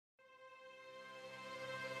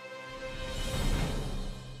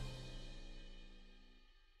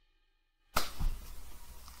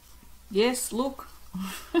Yes, look.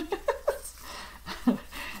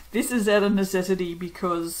 This is out of necessity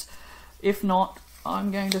because if not,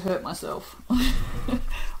 I'm going to hurt myself.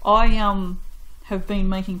 I have been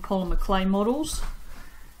making polymer clay models,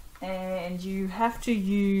 and you have to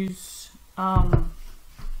use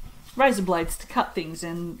razor blades to cut things,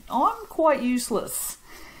 and I'm quite useless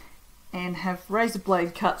and have razor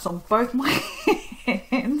blade cuts on both my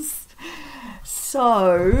hands,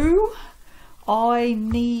 so I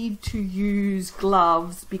need to use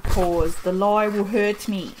gloves because the lye will hurt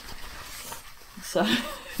me. So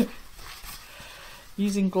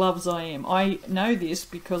using gloves I am. I know this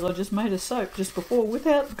because I just made a soap just before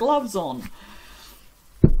without gloves on,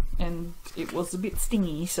 and it was a bit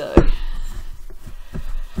stingy, so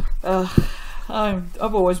I've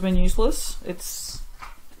always been useless. It's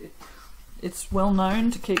well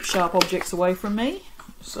known to keep sharp objects away from me.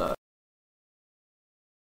 So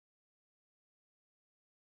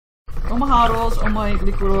all my hard oils, all my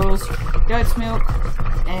liquid oils, goat's milk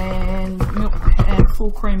and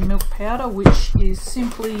full cream milk powder, which is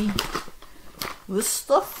simply this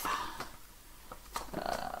stuff.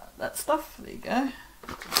 That stuff, there you go.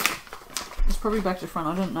 It's probably back to front,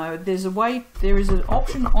 I don't know. There is an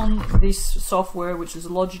option on this software, which is a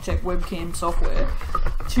Logitech webcam software,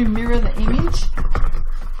 to mirror the image,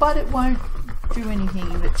 but it won't do anything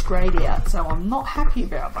that's grayed out, so I'm not happy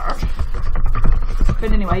about that.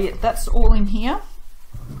 But anyway, yeah, that's all in here.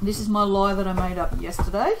 This is my lye that I made up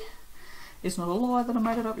yesterday. It's not a lie that I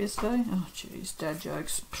made it up yesterday. Oh jeez, dad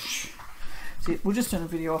jokes. That's it. We'll just turn the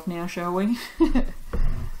video off now, shall we?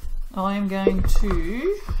 I am going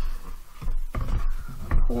to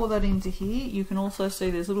pour that into here. You can also see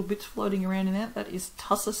there's little bits floating around in that. That is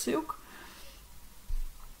tussar silk.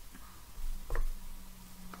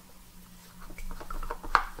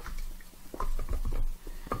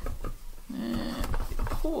 And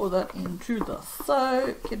pour that into the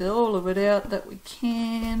soap. Get all of it out that we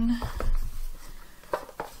can.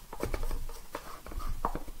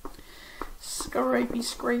 Scrapey,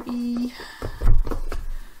 scrapey.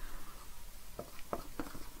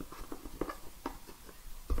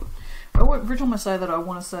 Every time I say that, I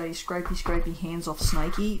want to say scrapey, scrapey, hands off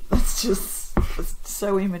snakey. That's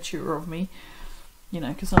so immature of me, you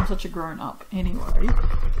know, because I'm such a grown up anyway.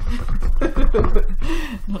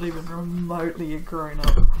 Not even remotely a grown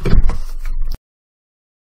up.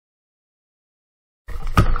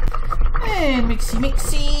 And mixy,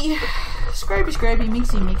 mixy. Scrapey, scrapey,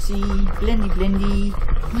 mixy, mixy. Blendy, blendy.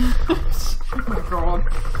 Oh my god.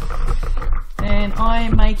 And I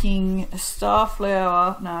am making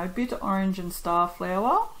Starflower, no, bitter orange and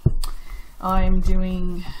Starflower. I am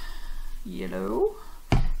doing yellow,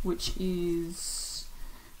 which is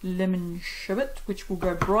lemon sherbet, which will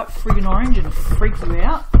go bright friggin' orange and freak you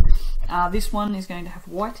out. This one is going to have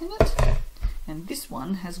white in it, and this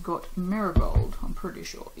one has got marigold. I'm pretty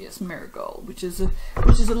sure, yes, marigold, which is a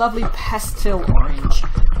lovely pastel orange.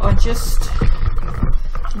 I just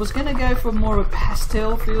was going to go for more of a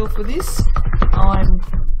pastel feel for this. I'm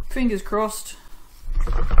fingers crossed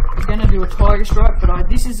going to do a tiger stripe, but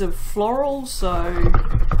this is a floral, so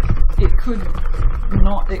it could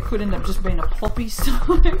end up just being a poppy style.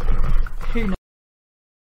 Who knows?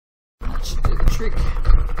 That should do the trick.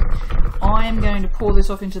 I am going to pour this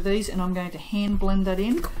off into these, and I'm going to hand blend that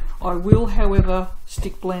in. I will, however,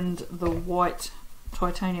 stick blend the white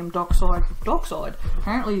titanium dockside.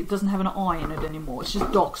 Apparently it doesn't have an I in it anymore, it's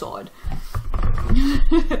just dockside.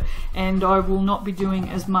 And I will not be doing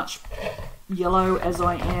as much yellow as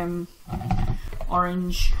I am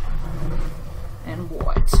orange and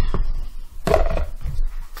white,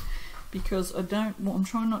 because I'm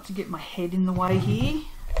trying not to get my head in the way here,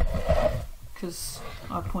 because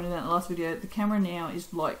I pointed out in the last video, the camera now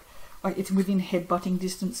is like it's within head butting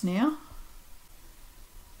distance now.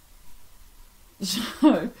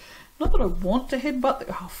 So, not that I want to headbutt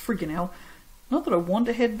not that I want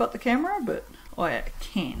to headbutt the camera, but I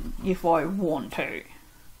can if I want to.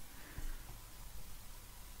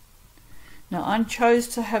 Now I chose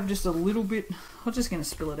to have just a little bit, I'm just going to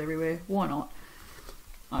spill it everywhere, why not?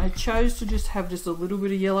 I chose to just have just a little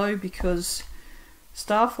bit of yellow because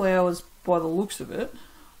Starflowers, by the looks of it,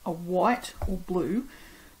 are white or blue,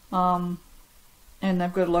 and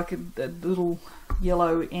they've got like a little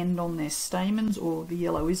yellow end on their stamens, or the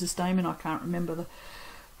yellow is a stamen. I can't remember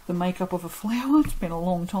the makeup of a flower. It's been a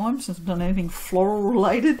long time since I've done anything floral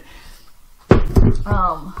related.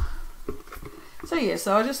 So yeah,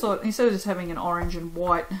 so I just thought instead of just having an orange and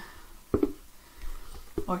white,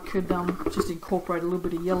 I could just incorporate a little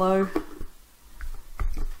bit of yellow,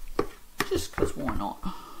 just because why not?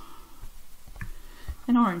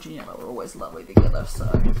 And orange and yellow are always lovely together,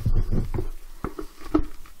 so.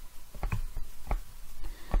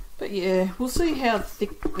 But yeah, we'll see how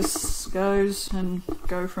thick this goes and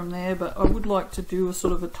go from there, but I would like to do a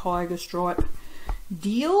sort of a tiger stripe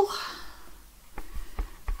deal.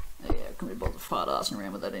 Yeah, I can't be bothered fart arsing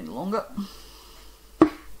around with that any longer. You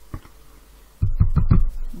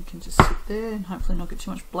can just sit there and hopefully not get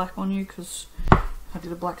too much black on you, because I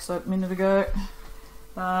did a black soap a minute ago.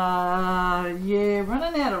 Yeah,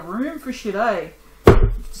 running out of room for shit, eh?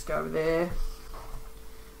 Just go over there.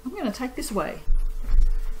 I'm going to take this away.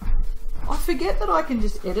 I forget that I can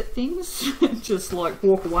just edit things, just like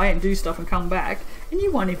walk away and do stuff and come back, and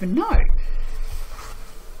you won't even know.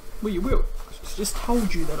 Well, you will. I just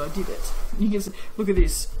told you that I did it. You can see, look at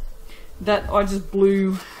this. That I just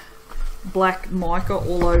blew black mica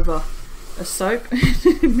all over a soap,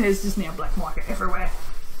 and there's just now black mica everywhere.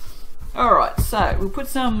 Alright, so we'll put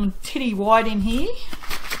some titty white in here.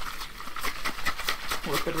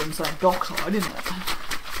 Well, it's better than saying dockside, isn't it?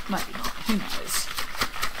 Maybe not, who knows.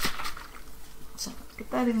 So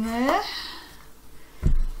get that in there.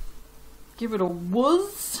 Give it a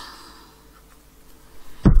whiz.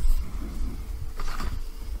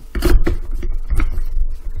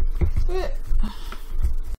 Yeah.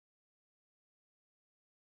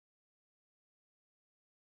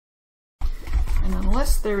 And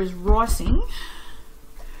unless there is ricing,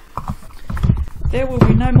 there will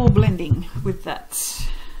be no more blending with that.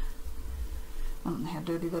 I don't know how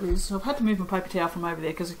dirty that is. I've had to move my paper towel from over there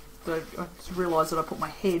because I just realised that I put my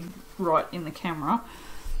head right in the camera.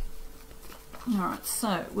 Alright,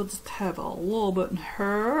 so we'll just have a little bit in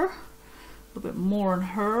her, a little bit more in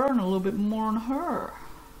her, and a little bit more in her.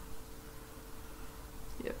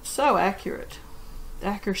 Yep, so accurate. The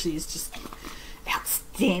accuracy is just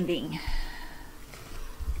outstanding.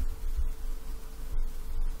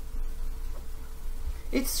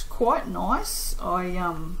 It's quite nice, I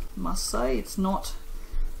must say. It's not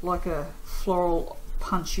like a floral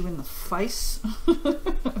punch you in the face.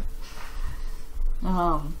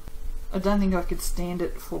 I don't think I could stand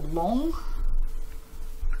it for long.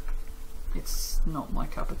 It's not my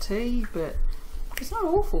cup of tea, but it's not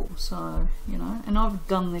awful, so, you know. And I've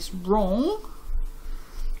done this wrong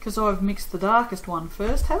because I've mixed the darkest one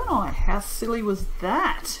first, haven't I? How silly was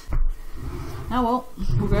that? Oh well,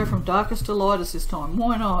 we'll go from darkest to lightest this time.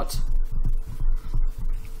 Why not?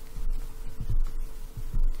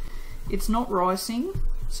 It's not ricing,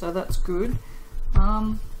 so that's good.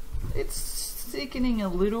 It's thickening a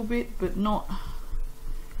little bit, but not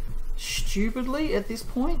stupidly at this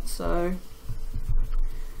point, so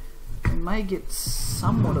we may get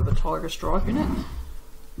somewhat of a tiger stripe in it.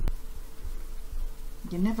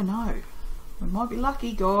 You never know. We might be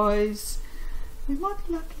lucky, guys. We might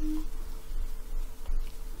be lucky.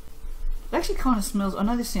 It actually kind of smells, I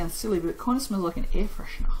know this sounds silly, but it kind of smells like an air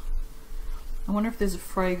freshener. I wonder if there's a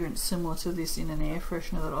fragrance similar to this in an air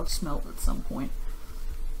freshener that I've smelt at some point.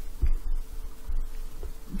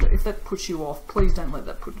 But if that puts you off, please don't let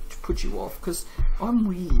that put you off, because I'm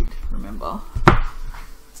weird, remember?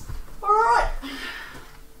 Alright!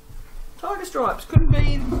 Tiger stripes couldn't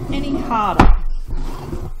be any harder.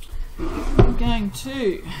 I'm going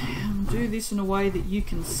to do this in a way that you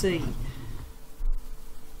can see.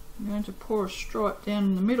 I'm going to pour a stripe down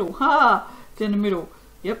in the middle. Ha! Down the middle.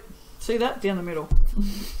 Yep. See that? Down the middle.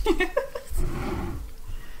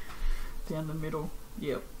 Down the middle.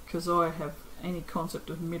 Yep. Because I have any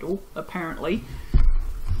concept of middle, apparently.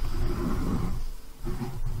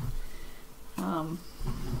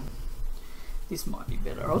 This might be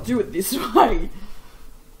better. I'll do it this way.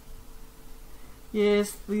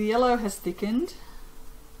 Yes, the yellow has thickened.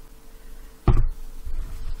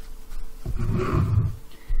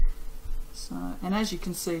 So, and as you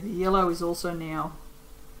can see, the yellow is also now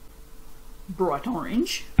bright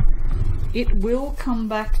orange. It will come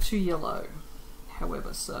back to yellow,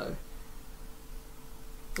 however, so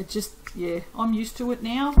it just, yeah, I'm used to it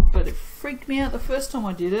now, but it freaked me out the first time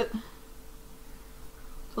I did it. So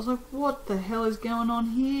I was like, what the hell is going on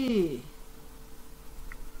here?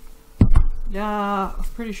 Yeah, I'm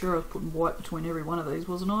pretty sure I was putting white between every one of these,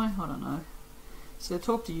 wasn't I? I don't know. So I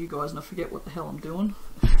talk to you guys and I forget what the hell I'm doing.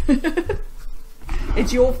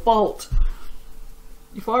 It's your fault.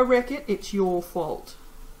 If I wreck it, it's your fault.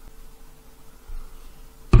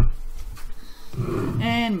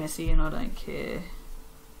 And messy, and I don't care.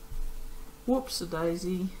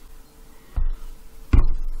 Whoops-a-daisy.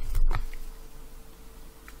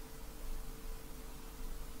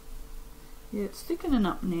 Yeah, it's thickening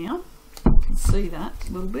up now. You can see that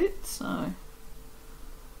a little bit, so.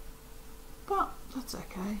 But that's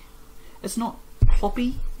okay. It's not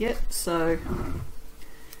ploppy yet, so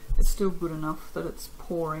it's still good enough that it's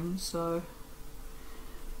pouring, so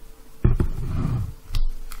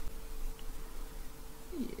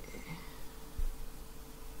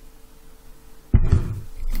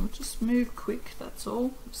I'll just move quick, that's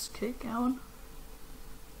all. Just keep going.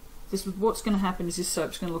 This is what's going to happen is this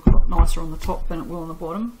soap's going to look a lot nicer on the top than it will on the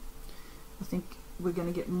bottom. I think we're going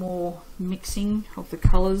to get more mixing of the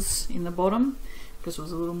colours in the bottom because it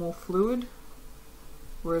was a little more fluid,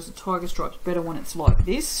 whereas the tiger stripe's better when it's like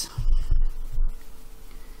this,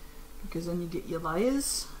 because then you get your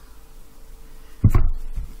layers.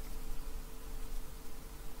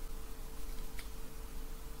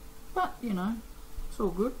 But you know, it's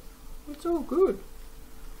all good. It's all good.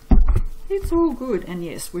 It's all good. And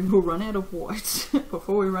yes, we will run out of white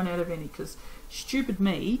before we run out of any, because stupid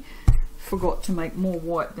me forgot to make more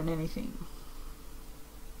white than anything.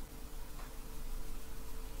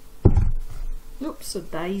 Oops, a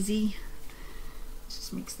daisy. Let's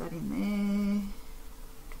just mix that in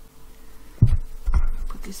there.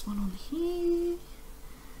 Put this one on here.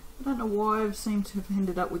 I don't know why I've seemed to have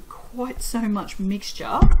ended up with quite so much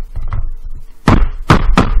mixture.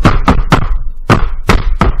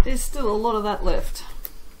 There's still a lot of that left.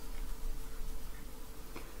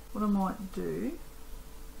 What I might do,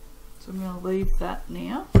 so I'm going to leave that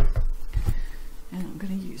now, and I'm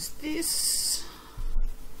going to use this.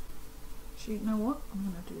 Actually, you know what? I'm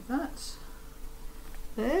going to do that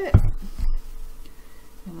there,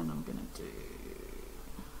 and then I'm going to do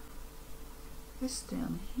this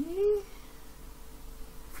down here,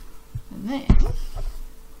 and then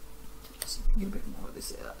just get a bit more of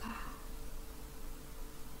this out.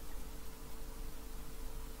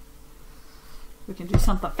 We can do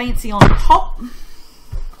something fancy on top.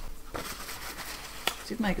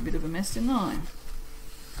 Did make a bit of a mess, didn't I?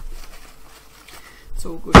 It's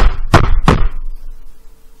all good.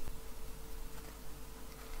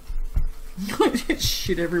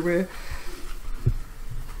 Shit everywhere.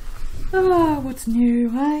 Ah, what's new,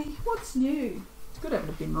 eh? What's new? It's good having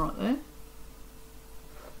a bin right there.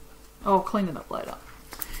 I'll clean it up later.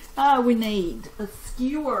 We need a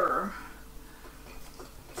skewer.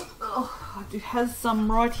 Oh, it has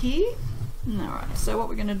some right here. Alright, so what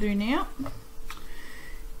we're going to do now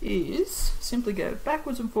is simply go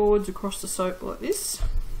backwards and forwards across the soap like this.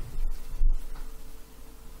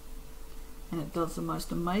 And it does the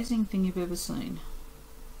most amazing thing you've ever seen.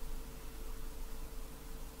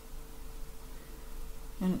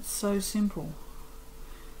 And it's so simple.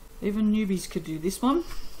 Even newbies could do this one.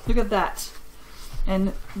 Look at that.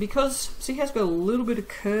 And because, see how it's got a little bit of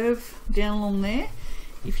curve down along there?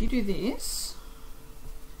 If you do this,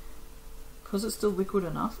 because it's still liquid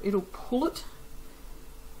enough, it'll pull it,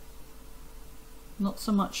 not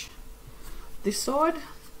so much this side,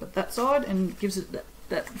 but that side, and gives it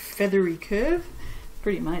that feathery curve.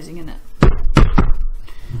 Pretty amazing, isn't it?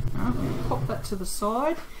 Alright, pop that to the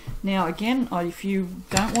side. Now again, if you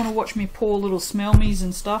don't want to watch me pour little smell-me's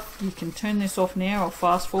and stuff, you can turn this off now or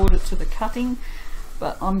fast forward it to the cutting.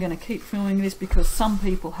 But I'm going to keep filming this because some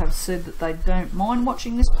people have said that they don't mind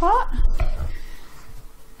watching this part.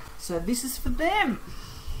 So this is for them.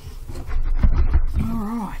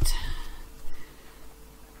 Alright.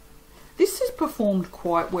 This has performed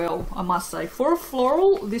quite well, I must say. For a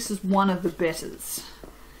floral, this is one of the betters.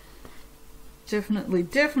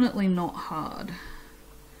 Definitely not hard.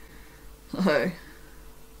 So,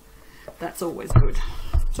 that's always good.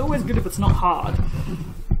 It's always good if it's not hard.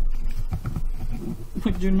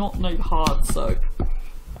 We do not need hard soap.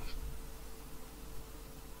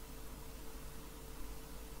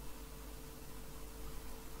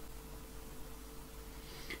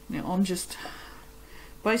 Now I'm just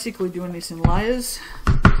basically doing this in layers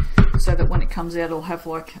so that when it comes out it'll have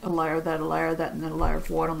like a layer of that, and then a layer of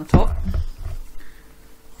white on the top.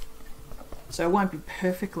 So it won't be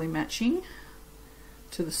perfectly matching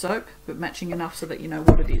to the soap, but matching enough so that you know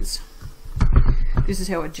what it is. This is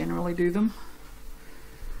how I generally do them.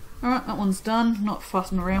 Alright, that one's done. Not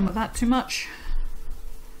fussing around with that too much.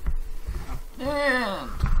 And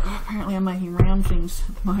apparently I'm making round things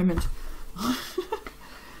at the moment.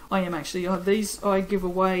 I am actually. These I give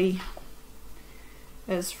away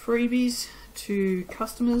as freebies to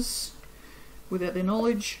customers without their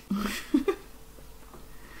knowledge.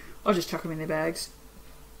 I just chuck them in their bags.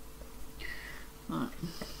 Right.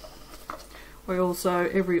 I also,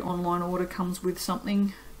 every online order comes with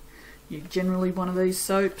something. Generally one of these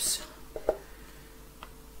soaps,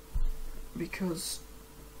 because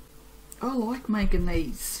I like making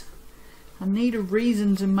these. I need a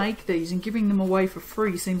reason to make these, and giving them away for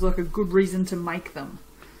free seems like a good reason to make them.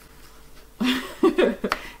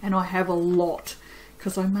 And I have a lot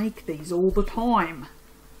because I make these all the time.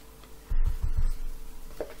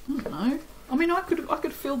 don't know. I mean, I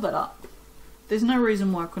could fill that up. There's no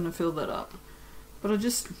reason why I couldn't have filled that up. But I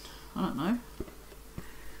don't know.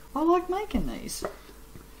 I like making these.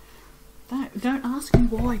 Don't ask me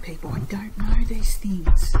why, people. I don't know these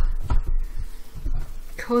things.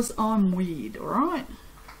 Because I'm weird, alright?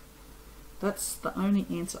 That's the only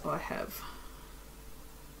answer I have.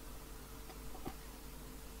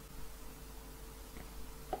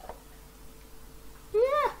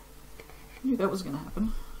 Yeah! Knew that was going to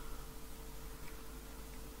happen.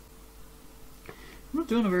 I'm not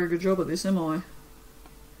doing a very good job of this, am I?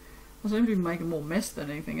 I seem to be making more mess than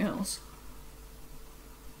anything else.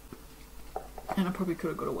 And I probably could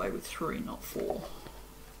have got away with 3, not 4.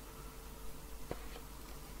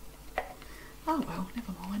 Oh well,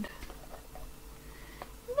 never mind.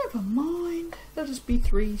 Never mind. There'll just be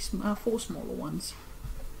 4 smaller ones.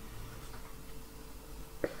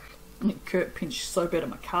 I think Kurt pinched soap out of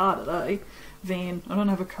my car today. Van. I don't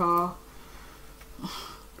have a car.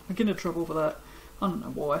 I get into trouble for that. I don't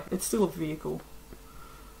know why. It's still a vehicle.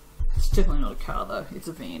 It's definitely not a car though. It's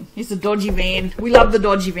a van. It's a dodgy van. We love the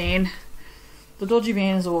dodgy van. The dodgy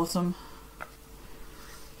van is awesome.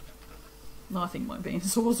 I think my van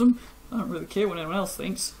is awesome. I don't really care what anyone else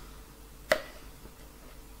thinks.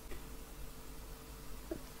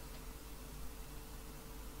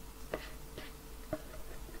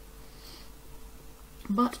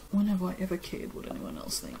 But when have I ever cared what anyone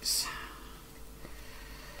else thinks?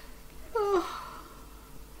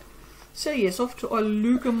 So yes, off to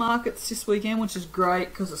Iluka markets this weekend, which is great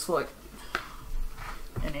because it's like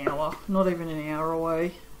an hour, not even an hour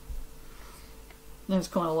away. And it's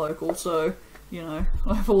kind of local, so you know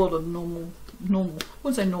I have a lot of normal, I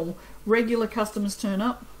wouldn't say normal, regular customers turn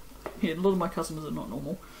up. Yeah, a lot of my customers are not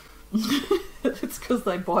normal. It's because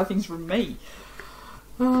they buy things from me.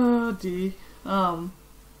 Oh dear.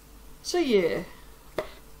 So yeah,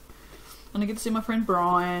 and I get to see my friend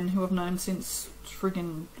Brian, who I've known since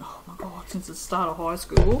friggin', oh my god, since the start of high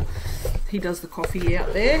school. He does the coffee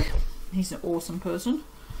out there. He's an awesome person.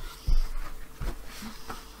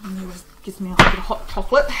 And he always gives me a bit of hot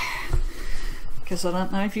chocolate. Because I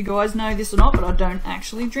don't know if you guys know this or not, but I don't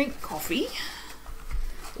actually drink coffee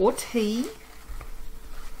or tea.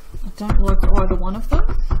 I don't like either one of them.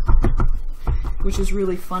 Which is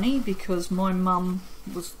really funny because my mum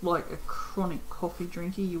was like a chronic coffee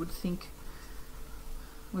drinker. You would think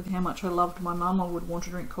with how much I loved my mum I would want to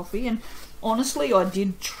drink coffee, and honestly I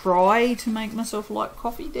did try to make myself like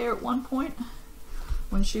coffee there at one point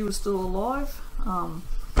when she was still alive.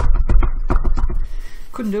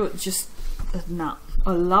 Couldn't do it, just nah.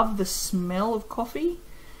 I love the smell of coffee.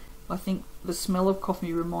 I think the smell of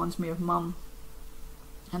coffee reminds me of mum,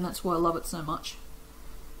 and that's why I love it so much.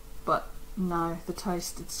 But no, the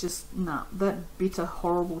taste, it's just, nah, that bitter,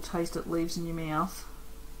 horrible taste it leaves in your mouth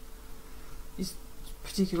is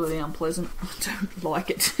particularly unpleasant. I don't like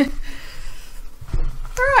it.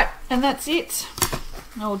 Alright, and that's it.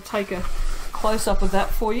 I'll take a close-up of that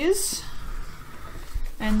for yous,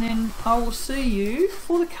 and then I will see you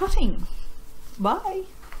for the cutting. Bye.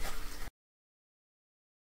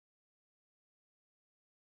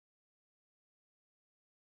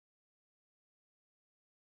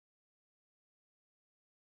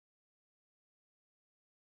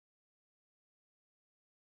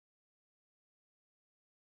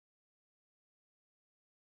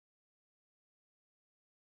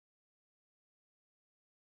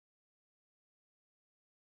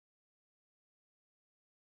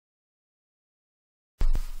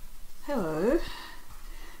 Hello.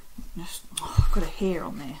 Just, oh, I've got a hair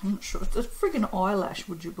on there. I'm not sure. It's a friggin' eyelash,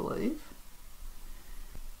 would you believe?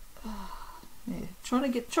 Yeah, try to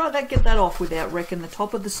get that off without wrecking the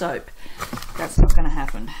top of the soap. That's not going to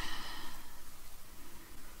happen.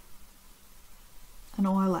 An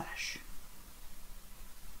eyelash.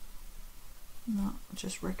 No,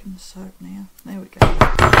 just wrecking the soap now. There we go.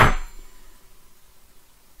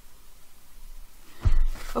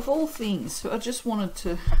 Of all things, I just wanted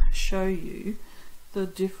to show you the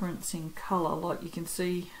difference in colour. Like you can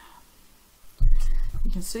see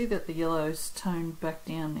that the yellow's toned back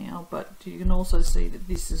down now, but you can also see that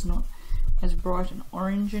this is not as bright and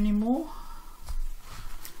orange anymore.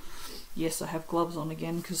 Yes, I have gloves on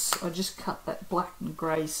again because I just cut that black and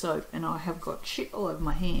grey soap and I have got shit all over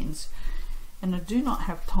my hands, and I do not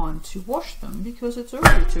have time to wash them because it's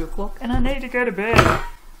already 2 o'clock and I need to go to bed.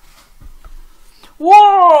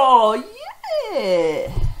 Whoa!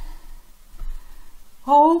 Yeah!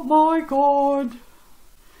 Oh my god!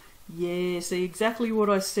 Yeah, see, exactly what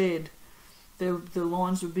I said. The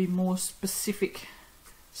lines would be more specific.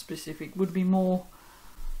 Would be more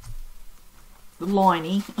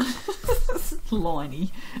liney, liney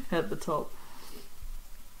at the top.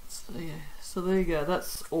 So yeah, so there you go.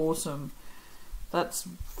 That's awesome. That's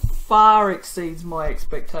far exceeds my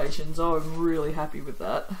expectations. I'm really happy with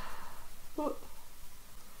that. What?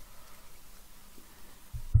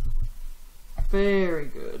 Very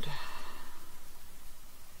good.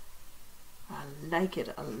 I like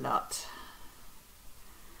it a lot.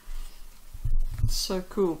 It's so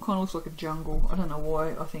cool. Kind of looks like a jungle. I don't know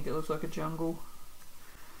why I think it looks like a jungle,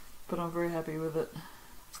 but I'm very happy with it.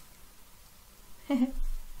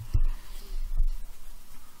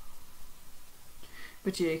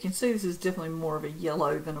 But yeah, you can see this is definitely more of a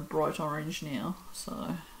yellow than a bright orange now.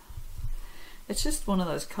 So it's just one of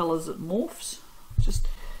those colours that morphs, just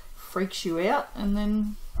freaks you out and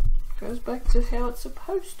then goes back to how it's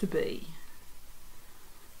supposed to be.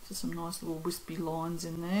 Just some nice little wispy lines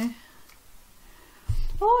in there.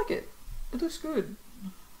 I like it. It looks good.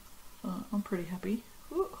 I'm pretty happy.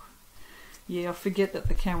 Ooh. Yeah, I forget that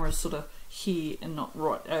the camera's sort of here and not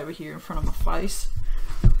right over here in front of my face.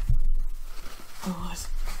 Oh, there's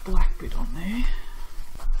a black bit on there.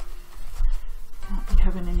 Can't be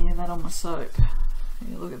having any of that on my soap.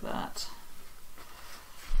 Yeah, look at that.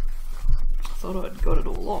 I thought I'd got it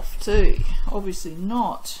all off too. Obviously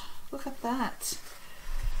not. Look at that.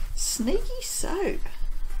 Sneaky soap.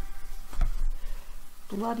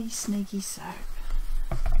 Bloody sneaky soap.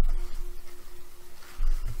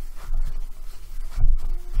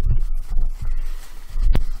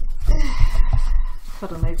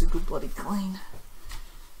 Cutter needs a good bloody clean.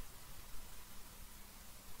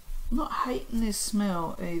 I'm not hating this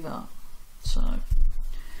smell either, so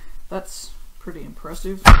that's pretty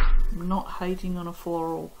impressive. I'm not hating on a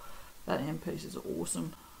floral. That end piece is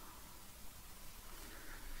awesome.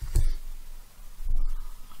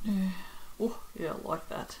 Yeah. Oh, yeah, I like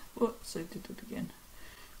that. Oh, see, did it again.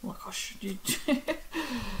 Oh my gosh, you need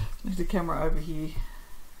the camera over here.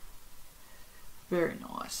 Very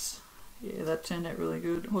nice. Yeah, that turned out really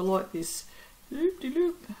good. I like this.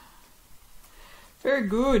 Loop-de-loop. Very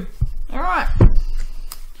good. Alright.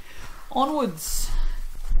 Onwards.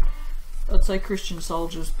 I'd say Christian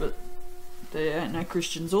soldiers, but there ain't no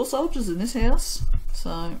Christians or soldiers in this house.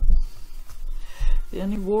 So the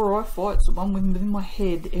only war I fight's the one within my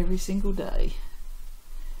head every single day.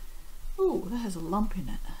 Ooh, that has a lump in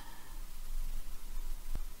it.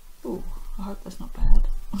 Ooh, I hope that's not bad.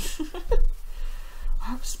 I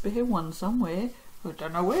have a spare one somewhere. I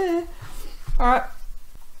don't know where. Alright,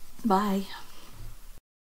 bye.